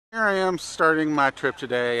Here I am starting my trip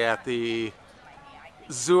today at the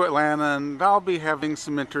Zoo Atlanta, and I'll be having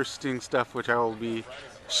some interesting stuff which I will be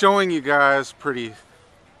showing you guys pretty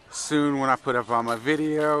soon when I put up on my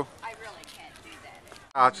video.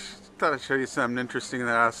 I just thought I'd show you something interesting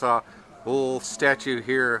that I saw. A little statue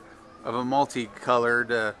here of a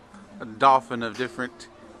multicolored a dolphin of different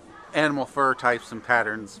animal fur types and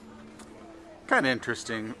patterns. Kind of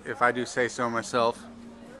interesting, if I do say so myself.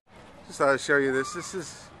 Just thought I'd show you this. This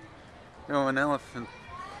is an elephant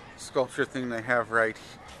sculpture thing they have right,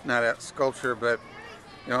 not at sculpture, but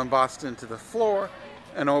embossed into the floor.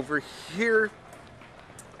 And over here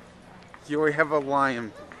you have a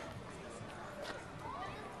lion.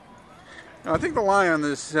 Now, I think the lion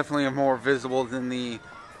is definitely more visible than the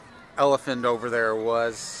elephant over there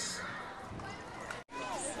was.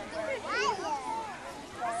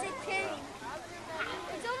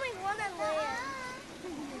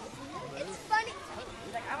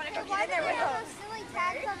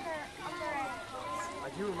 I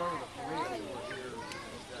do remember the parade.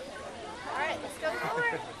 Alright, let's go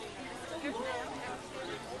forward.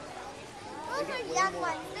 Those are young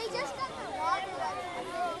ones. They just got the water ready.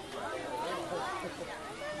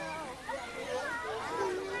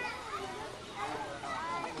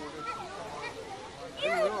 I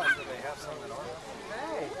didn't realize that they have some that aren't.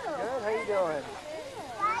 Hey, good. How you doing?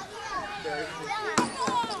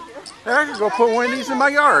 I could go put one of these in my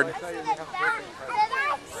yard.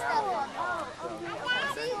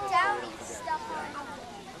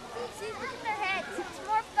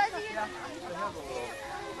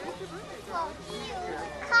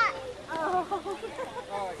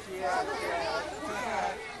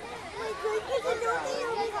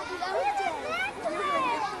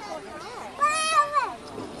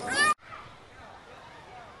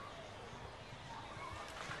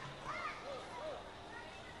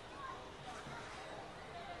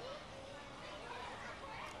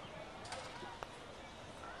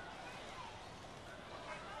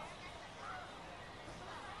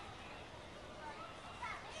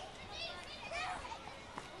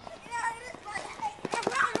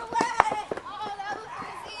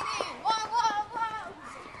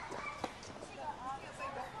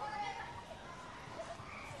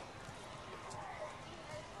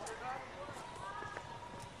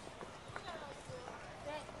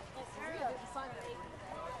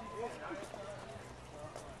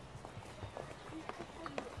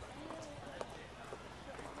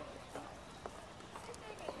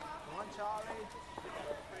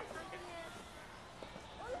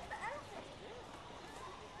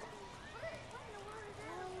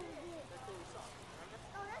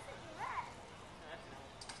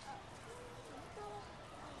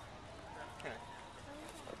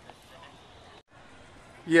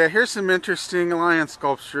 Yeah, here's some interesting lion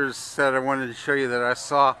sculptures that I wanted to show you that I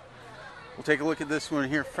saw. We'll take a look at this one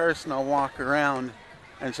here first, and I'll walk around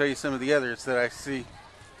and show you some of the others that I see.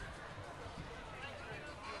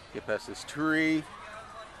 Get past this tree.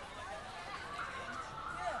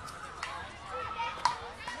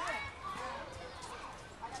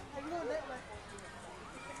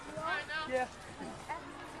 Yeah.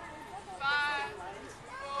 5,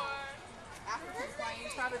 4. African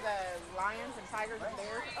plains, part of the lions and tigers and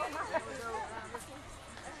bears. Oh my God.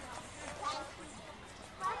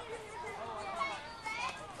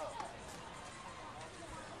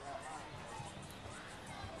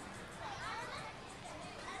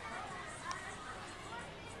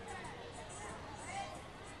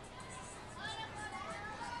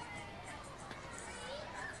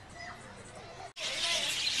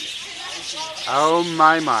 Oh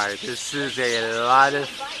my, this is a lot of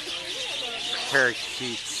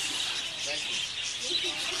parakeets.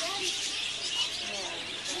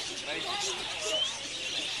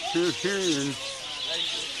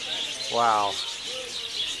 Wow.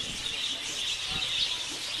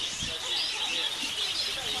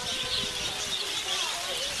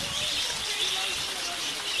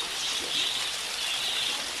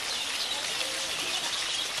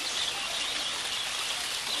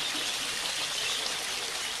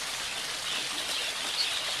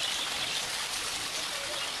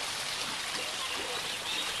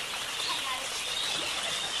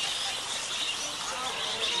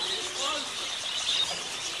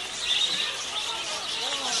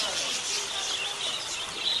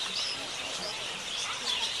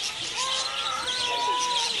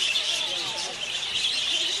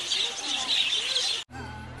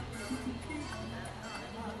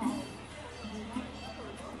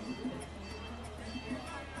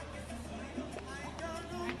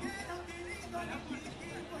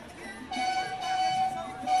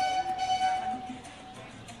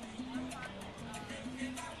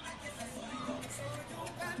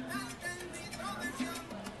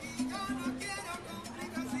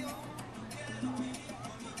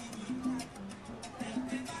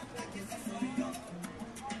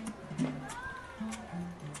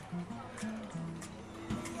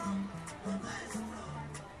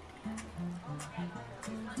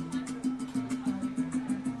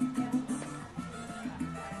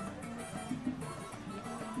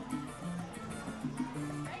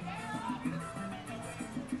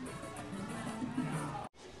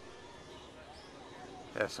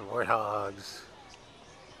 That's some warthogs.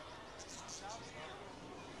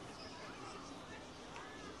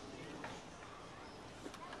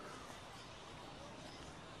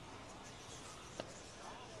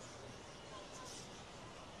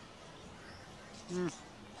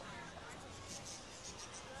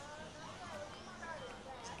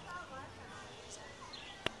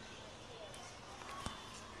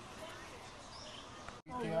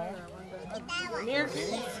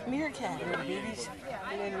 Meerkat.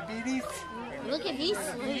 Little beaties. Look at these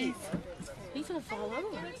sleeves. He's gonna fall over.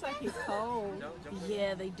 Looks like he's cold.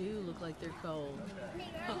 Yeah, they do look like they're cold.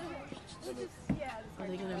 Are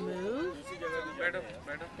they gonna move?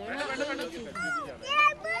 They're not moving.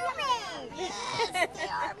 Yes, they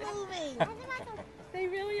are moving. They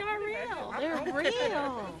really are real. They're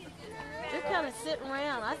real. They're kind of sitting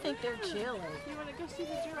around. I think they're chilling. You want to go see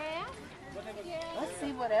the giraffe? Let's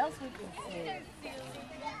see what else we can see.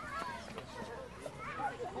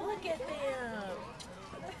 Look at them.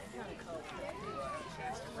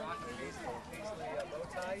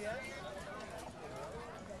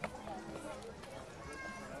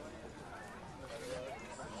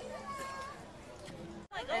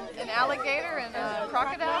 An alligator and a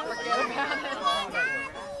crocodile? Forget about it.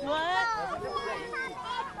 What?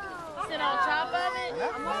 Sit on top of it?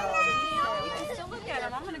 You can still look at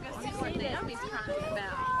him. I'm going to go see what Naomi's talking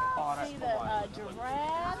about. See the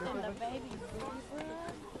giraffe and the baby zebra?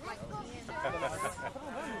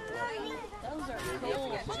 Those are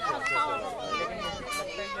cool. How tall are they?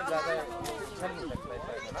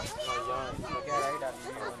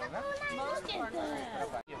 Look at that.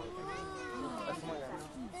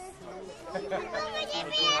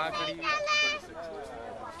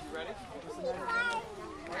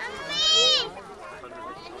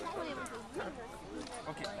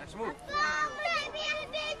 Okay, let's move.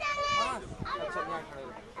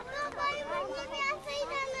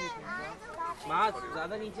 माज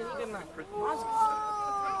ज़्यादा नीचे नहीं करना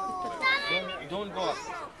don't go up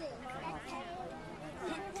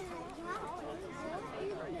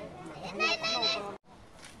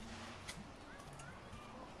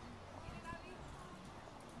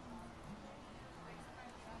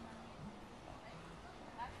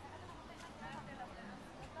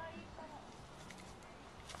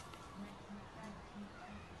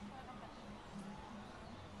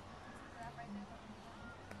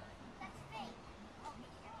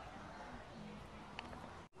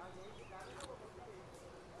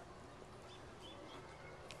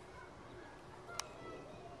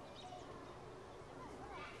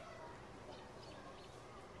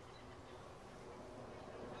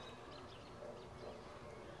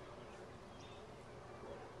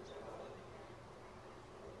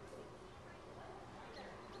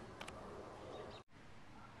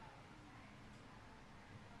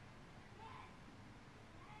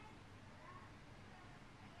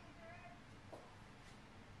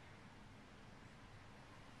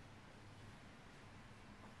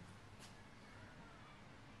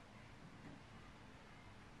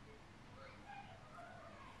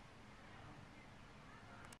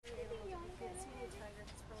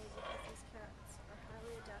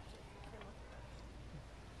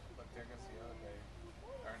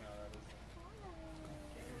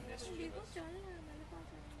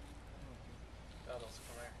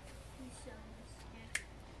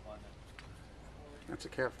That's a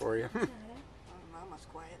cat for you. Mama's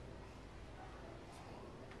quiet